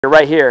You're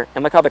right here,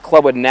 and look how the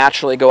club would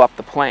naturally go up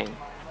the plane.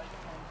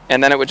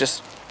 And then it would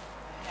just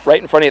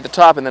right in front of you at the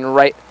top, and then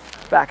right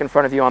back in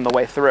front of you on the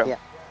way through,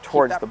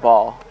 towards the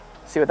ball.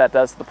 See what that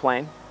does to the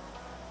plane?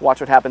 Watch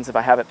what happens if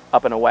I have it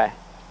up and away.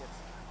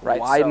 Right,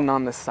 widen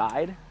on the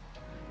side.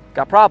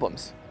 Got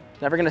problems.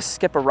 Never gonna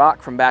skip a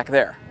rock from back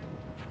there.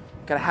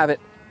 Gotta have it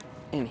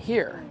in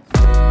here.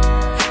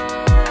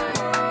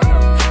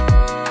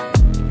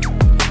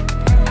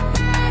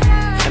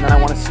 And then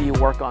I wanna see you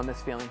work on this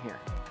feeling here.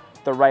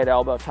 The right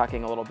elbow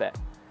tucking a little bit.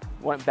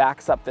 When it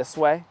backs up this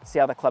way, see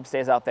how the club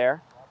stays out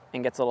there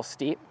and gets a little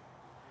steep?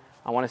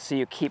 I wanna see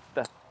you keep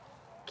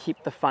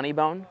the funny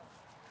bone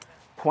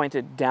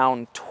pointed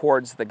down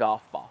towards the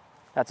golf ball.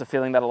 That's a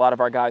feeling that a lot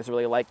of our guys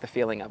really like the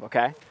feeling of,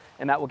 okay?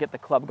 And that will get the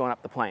club going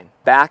up the plane.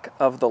 Back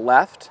of the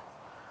left,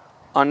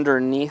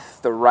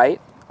 underneath the right.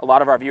 A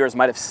lot of our viewers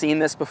might have seen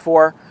this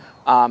before.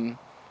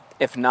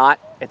 If not,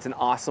 it's an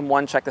awesome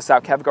one. Check this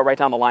out. Kev, go right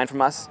down the line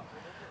from us.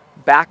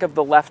 Back of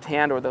the left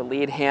hand or the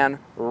lead hand,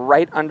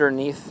 right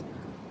underneath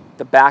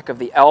the back of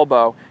the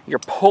elbow. You're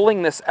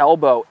pulling this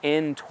elbow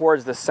in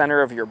towards the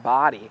center of your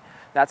body.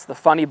 That's the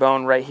funny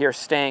bone right here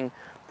staying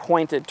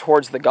pointed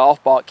towards the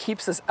golf ball. It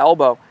keeps this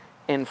elbow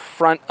in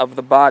front of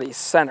the body's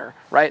center,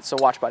 right? So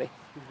watch, buddy.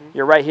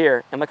 You're right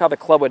here, and look how the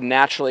club would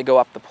naturally go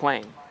up the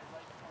plane.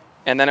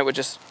 And then it would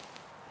just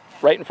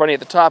right in front of you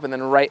at the top, and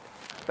then right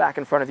back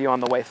in front of you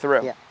on the way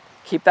through. Yeah.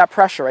 Keep that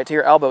pressure right to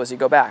your elbow as you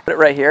go back. Put it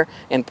right here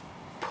and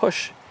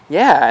push.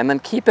 Yeah, and then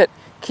keep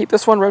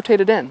this one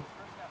rotated in.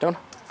 Don't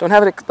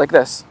have it like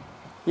this.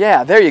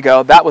 Yeah, there you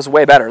go. That was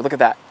way better. Look at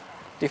that.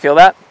 Do you feel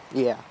that?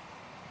 Yeah.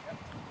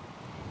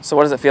 So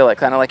what does it feel like?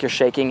 Kind of like you're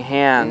shaking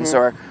hands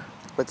or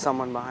with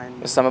someone behind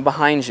me. With someone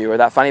behind you, or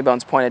that funny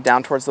bone's pointed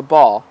down towards the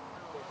ball.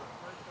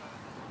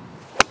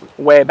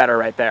 Way better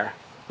right there.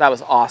 That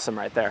was awesome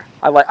right there.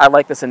 I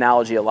like this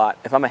analogy a lot.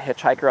 If I'm a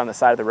hitchhiker on the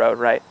side of the road,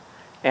 right,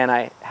 and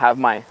I have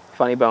my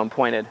funny bone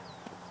pointed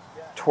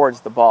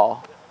towards the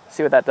ball,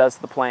 see what that does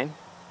to the plane?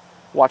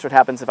 Watch what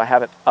happens if I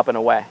have it up and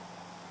away,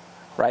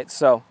 right?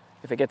 So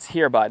if it gets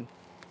here, bud,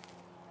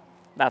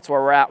 that's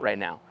where we're at right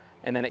now.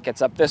 And then it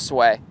gets up this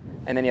way,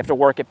 and then you have to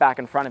work it back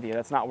in front of you.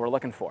 That's not what we're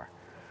looking for.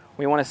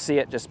 We want to see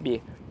it just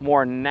be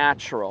more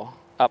natural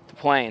up the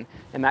plane,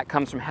 and that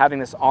comes from having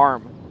this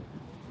arm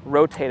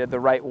rotated the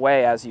right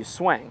way as you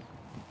swing.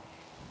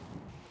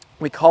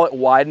 We call it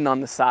widen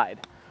on the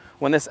side.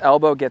 When this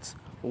elbow gets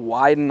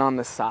widened on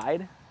the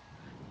side,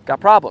 got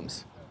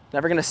problems.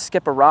 Never gonna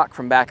skip a rock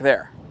from back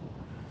there.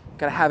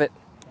 Gotta have it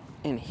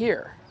in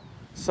here.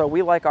 So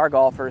we like our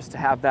golfers to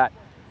have that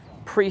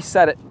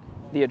preset at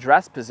the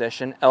address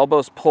position,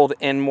 elbows pulled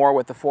in more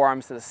with the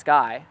forearms to the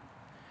sky.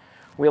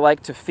 We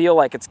like to feel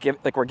like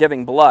like we're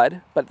giving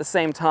blood, but at the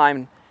same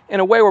time, in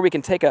a way where we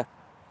can take a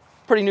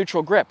pretty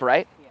neutral grip,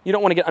 right? You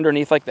don't want to get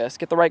underneath like this,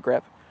 get the right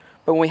grip.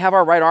 But when we have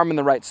our right arm in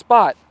the right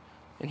spot,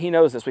 and he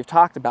knows this, we've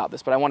talked about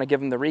this, but I want to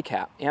give him the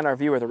recap, and our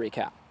viewer the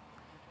recap.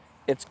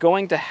 It's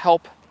going to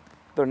help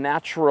the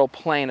natural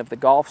plane of the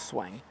golf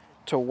swing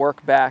to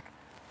work back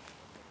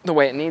the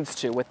way it needs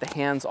to, with the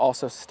hands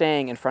also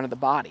staying in front of the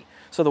body.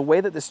 So the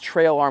way that this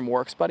trail arm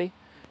works, buddy,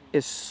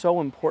 is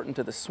so important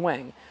to the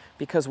swing,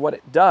 because what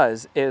it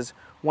does is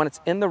when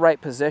it's in the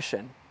right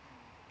position,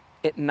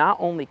 it not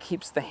only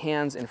keeps the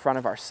hands in front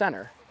of our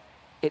center,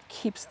 it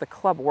keeps the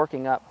club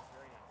working up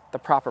the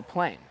proper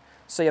plane.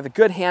 So you have a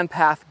good hand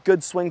path,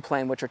 good swing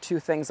plane, which are two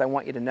things I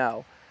want you to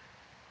know,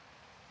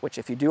 which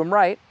if you do them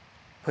right,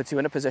 puts you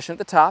in a position at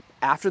the top.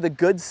 After the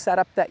good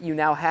setup that you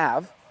now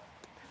have,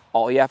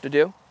 all you have to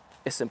do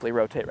is simply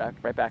rotate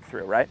right back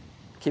through, right?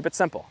 Keep it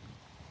simple.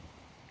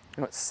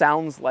 You know, it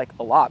sounds like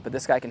a lot, but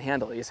this guy can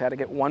handle it. You just got to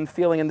get one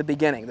feeling in the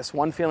beginning, this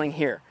one feeling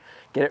here.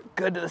 Get it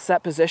good to the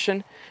set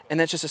position, and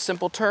then it's just a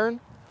simple turn,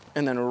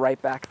 and then right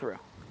back through.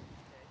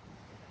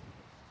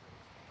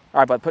 All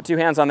right, bud, put two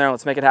hands on there and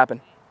let's make it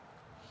happen.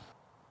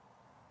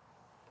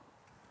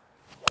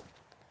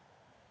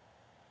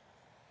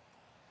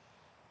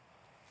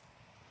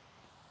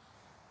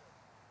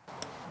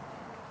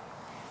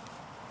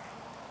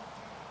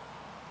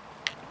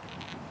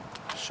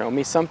 Show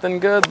me something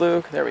good,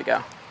 Luke. There we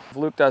go. If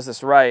Luke does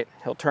this right,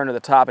 he'll turn to the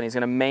top and he's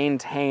going to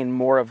maintain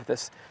more of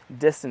this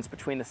distance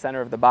between the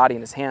center of the body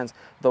and his hands,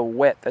 the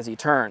width as he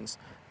turns.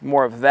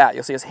 More of that.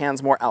 You'll see his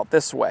hands more out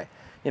this way.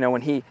 You know,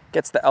 when he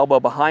gets the elbow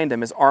behind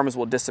him, his arms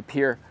will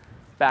disappear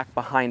back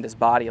behind his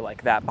body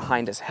like that,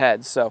 behind his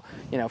head. So,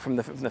 you know, from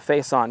the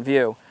face-on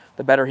view,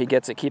 the better he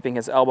gets at keeping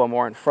his elbow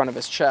more in front of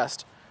his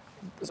chest,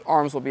 his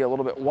arms will be a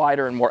little bit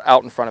wider and more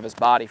out in front of his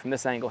body. From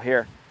this angle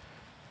here,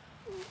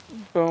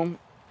 boom,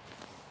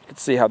 you can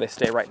see how they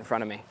stay right in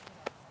front of me.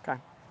 Okay.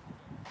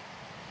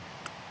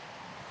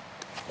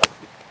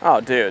 Oh,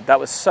 dude, that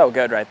was so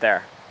good right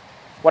there.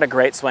 What a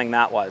great swing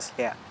that was.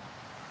 Yeah.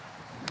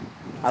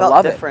 I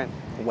love different.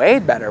 It. Way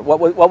better.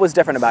 What was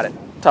different about it?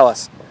 Tell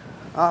us.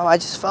 I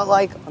just felt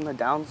like on the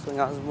downswing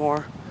I was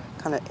more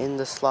kind of in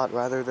the slot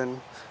rather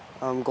than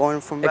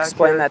going from back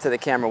Explain here. that to the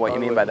camera, what you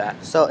mean by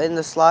that. So in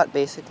the slot,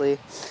 basically,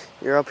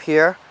 you're up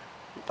here.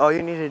 All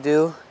you need to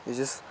do is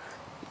just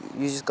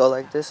you just go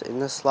like this in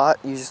the slot.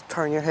 You just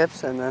turn your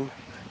hips and then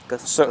go.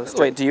 So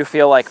wait, do you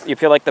feel like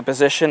the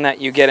position that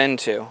you get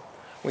into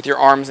with your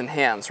arms and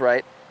hands,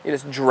 right? You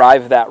just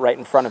drive that right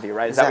in front of you,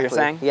 right? Is that what you're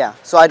saying? Yeah.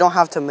 So I don't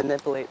have to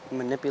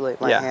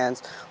manipulate my Yeah.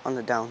 hands on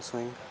the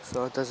downswing,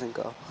 so it doesn't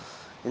go.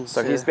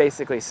 So he's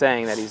basically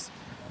saying that he's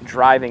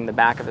driving the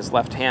back of his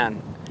left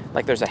hand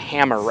like there's a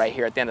hammer right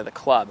here at the end of the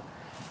club,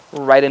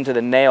 right into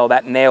the nail.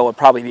 That nail would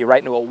probably be right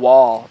into a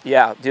wall.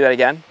 Yeah, do that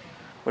again.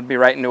 Would be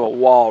right into a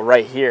wall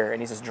right here,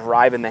 and he's just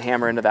driving the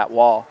hammer into that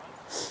wall.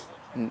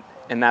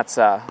 And that's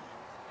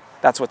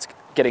what's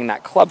getting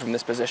that club from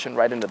this position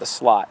right into the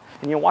slot.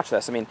 And you watch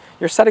this. I mean,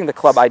 you're setting the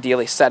club,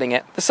 ideally setting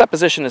it. The set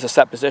position is a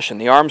set position.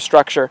 The arm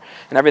structure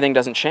and everything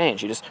doesn't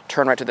change. You just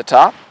turn right to the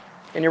top,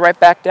 and you're right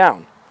back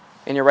down,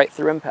 and you're right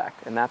through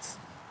impact. And that's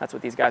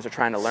what these guys are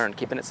trying to learn,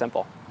 keeping it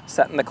simple.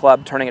 Setting the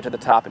club, turning it to the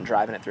top, and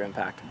driving it through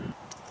impact.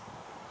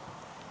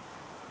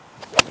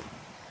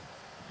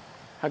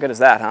 How good is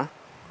that, huh?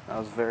 That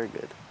was very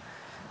good.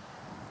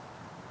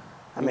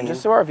 I mean,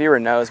 just so our viewer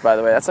knows, by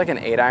the way, that's like an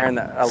 8-iron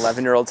that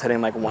 11-year-old's hitting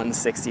like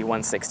 160,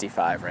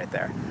 165 right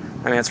there.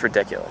 I mean, it's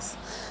ridiculous.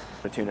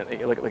 Look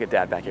at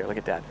Dad back here. Look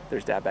at Dad.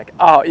 There's Dad back.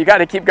 Oh, you got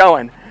to keep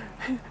going.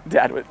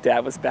 Dad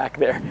was back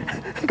there,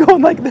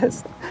 going like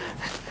this.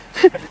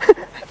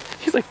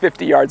 He's like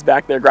 50 yards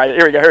back there grinding.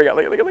 Here we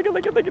go.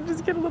 Look at.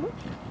 Just get a little.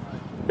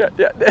 Yeah.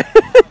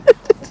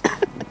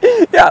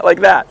 Yeah,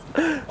 like that.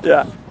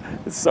 Yeah.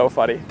 It's so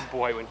funny.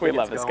 Boy, when we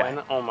love this going,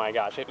 guy. Oh my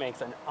gosh, it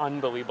makes an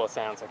unbelievable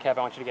sound. So Kev,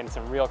 I want you to get in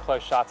some real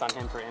close shots on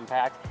him for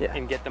impact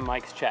and get the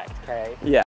mics checked, okay? Yeah.